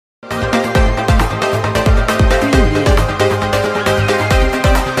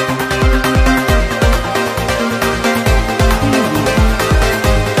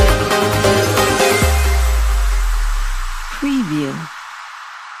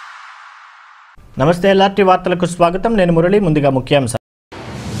నమస్తే LRT వార్తలకు స్వాగతం నేను మురళి ముందుగా ముఖ్యాంశాలు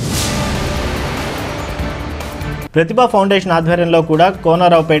ప్రతిభా ఫౌండేషన్ ఆధ్వర్యంలో కూడా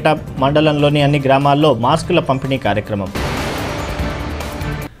కోనరావుపేట మండలంలోని అన్ని గ్రామాల్లో మాస్కుల పంపిణీ కార్యక్రమం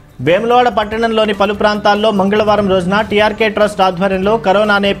వేములవాడ పట్టణంలోని పలు ప్రాంతాల్లో మంగళవారం రోజున టీఆర్కే ట్రస్ట్ ఆధ్వర్యంలో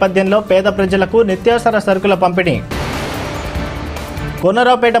కరోనా నేపథ్యంలో పేద ప్రజలకు నిత్యావసర సరుకుల పంపిణీ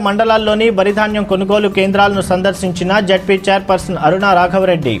కోనరావుపేట మండలాల్లోని వరిధాన్యం కొనుగోలు కేంద్రాలను సందర్శించిన జడ్పీ చైర్పర్సన్ అరుణ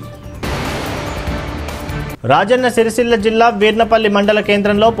రాఘవరెడ్డి రాజన్న సిరిసిల్ల జిల్లా వీర్నపల్లి మండల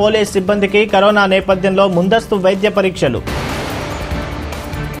కేంద్రంలో పోలీస్ సిబ్బందికి కరోనా నేపథ్యంలో ముందస్తు వైద్య పరీక్షలు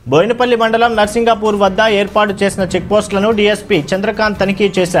బోయినపల్లి మండలం నర్సింగాపూర్ వద్ద ఏర్పాటు చేసిన చెక్పోస్టులను డీఎస్పీ చంద్రకాంత్ తనిఖీ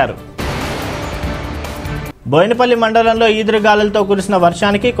చేశారు. బోయినపల్లి మండలంలో ఈదురుగాలులతో కురిసిన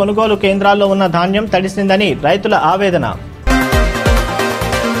వర్షానికి కొనుగోలు కేంద్రాల్లో ఉన్న ధాన్యం తడిసిందని రైతుల ఆవేదన.